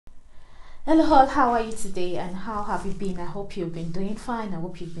Hello all, how are you today and how have you been? I hope you've been doing fine. I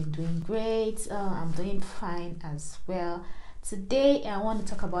hope you've been doing great. I'm doing fine as well. Today I want to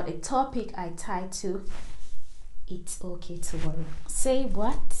talk about a topic I titled It's Okay to Worry. Say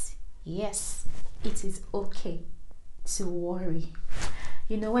what? Yes, it is okay to worry.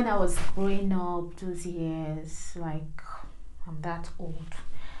 When I was growing up, those years, like I'm that old.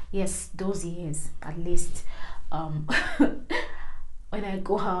 Yes, those years at least. Um, when I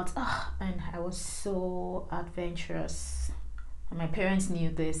go out, and I was so adventurous. And my parents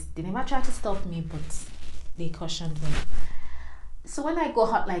knew this. They never tried to stop me, but they cautioned me. So when I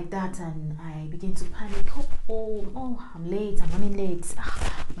go out like that and I begin to panic, I'm late, I'm running late.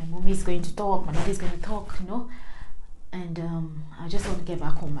 My mommy is going to talk, my daddy is going to talk. And I just want to get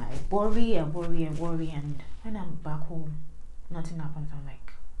back home. I worry and worry and worry. And when I'm back home, nothing happens. I'm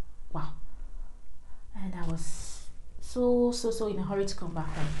like, wow. And I was so in a hurry to come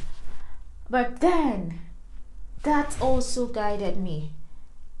back home. But then that also guided me.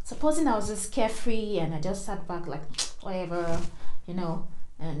 Supposing I was just carefree and I just sat back like whatever, you know,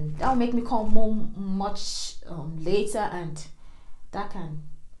 and that'll make me come home much later, and that can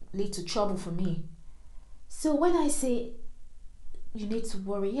lead to trouble for me. So when I say you need to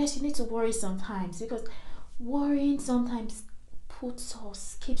worry, yes, you need to worry sometimes, because worrying sometimes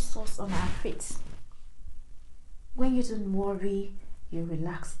keeps us on our feet. When you don't worry, you're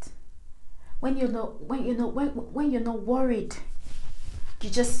relaxed. When you're not worried, you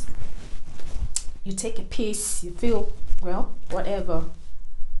just you take a piece, you feel well, whatever.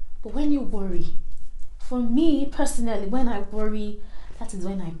 But when you worry, for me personally, when I worry, that is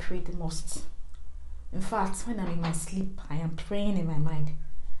when I pray the most. In fact, when I'm in my sleep, I am praying in my mind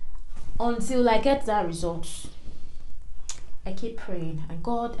until I get that result. I keep praying, and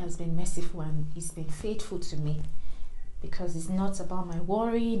God has been merciful and He's been faithful to me, because it's not about my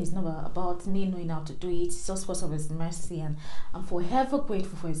worrying, it's not about me knowing how to do it. It's just because of His mercy, and I'm forever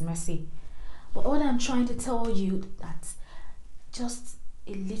grateful for His mercy. But what I'm trying to tell you, that just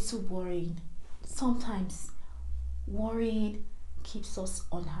a little worrying, sometimes worrying keeps us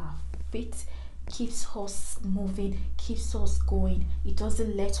on our feet, keeps us moving, keeps us going. It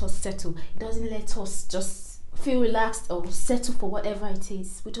doesn't let us settle. It doesn't let us just feel relaxed or settle for whatever it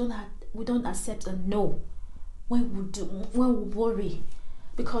is. We don't accept a no when we worry,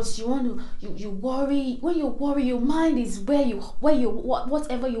 because you worry. When you worry, your mind is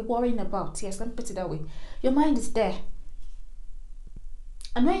whatever you're worrying about. Yes, let me put it that way. Your mind is there.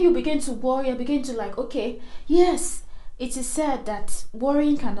 And when you begin to worry, you begin to like, okay, yes, it is said that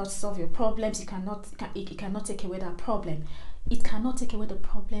worrying cannot solve your problems. It cannot take away that problem. It cannot take away the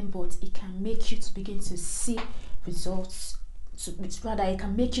problem, but it can make you to begin to see results. Rather, it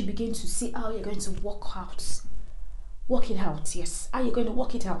can make you begin to see how you're going to work it out. Yes, how you're going to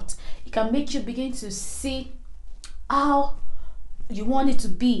work it out. It can make you begin to see how you want it to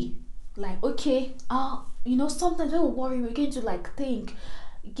be. Like, okay, sometimes when we worry, we begin to like think.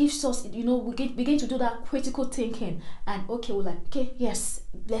 It gives us, begin to do that critical thinking, and okay, we're like, okay, yes,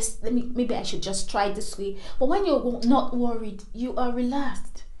 maybe I should just try this way. But when you're not worried, you are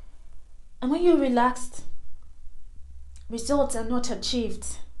relaxed, and when you're relaxed, results are not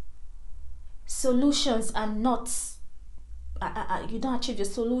achieved, solutions are not. You don't achieve your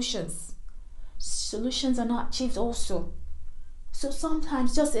solutions. Solutions are not achieved also. So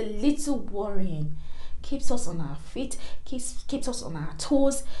sometimes just a little worrying keeps us on our feet, keeps us on our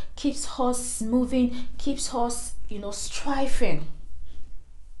toes, keeps us moving, keeps us, striving.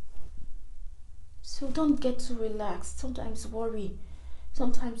 So don't get too relaxed. Sometimes worry.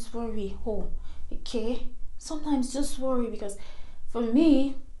 Oh, okay. Sometimes just worry, because for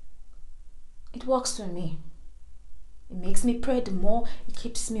me, it works for me. It makes me pray the more. It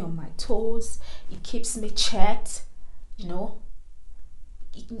keeps me on my toes. It keeps me checked. It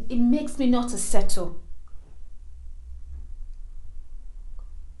makes me not to settle.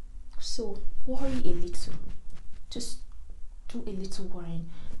 So worry a little. Just do a little worrying.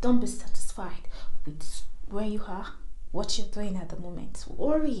 Don't be satisfied with where you are, what you're doing at the moment.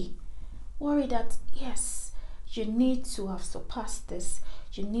 Worry that yes, you need to have surpassed this.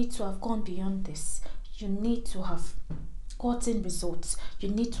 You need to have gone beyond this. You need to have gotten results. You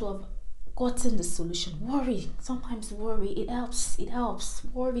need to have gotten the solution. Sometimes worry, it helps.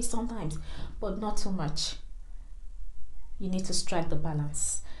 Worry sometimes, but not too much. You need to strike the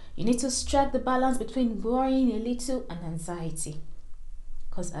balance. You need to strike the balance between worrying a little and anxiety,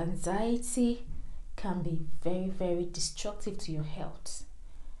 because anxiety can be very, very destructive to your health.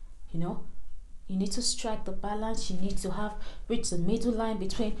 You need to strike the balance. You need to have reach the middle line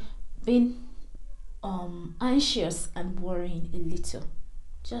between being anxious and worrying a little.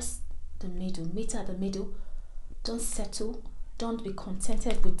 Just the middle. Meet at the middle. Don't settle. Don't be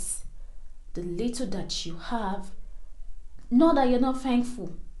contented with the little that you have. Not that you're not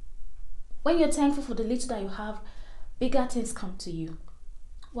thankful. When you're thankful for the little that you have, bigger things come to you.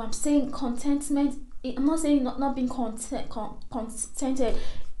 What I'm saying, contentment, I'm not saying not being contented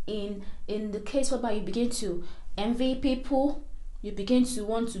in the case whereby you begin to envy people, you begin to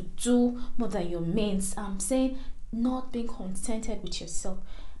want to do more than your means. I'm saying not being contented with yourself,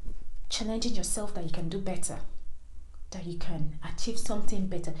 challenging yourself that you can do better, that you can achieve something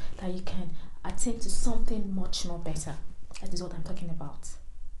better, that you can attain to something much more better. That is what I'm talking about.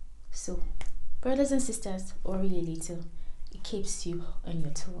 So, brothers and sisters, worry a little. It keeps you on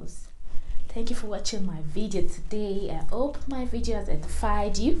your toes. Thank you for watching my video today. I hope my video has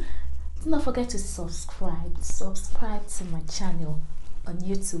edified you. Do not forget to subscribe to my channel on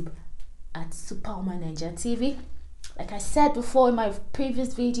YouTube at Superwoman Ninja TV. Like I said before in my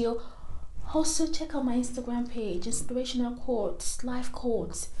previous video, also check out my Instagram page, inspirational quotes, life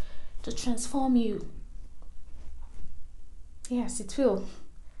quotes to transform you. Yes, it will.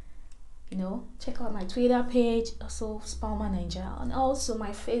 You know, check out my Twitter page, also Superwoman Ninja, and also my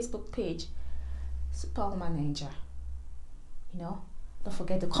Facebook page, Superwoman Ninja. You know, don't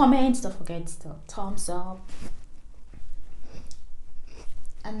forget the comments, don't forget the thumbs up,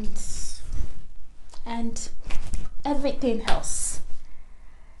 and everything else.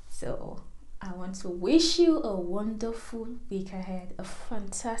 So I want to wish you a wonderful week ahead, a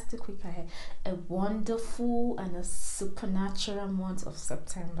fantastic week ahead, a wonderful and a supernatural month of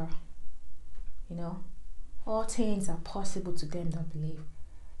September. You know, all things are possible to them that believe.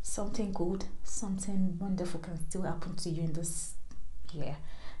 Something good, something wonderful can still happen to you in this year,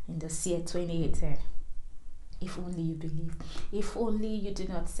 2018. If only you believe. If only you do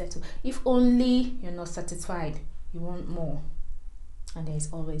not settle. If only you're not satisfied. You want more. And there is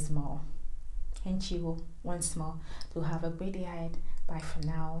always more. Thank you once more. To have a great day ahead. Bye for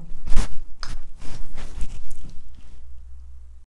now.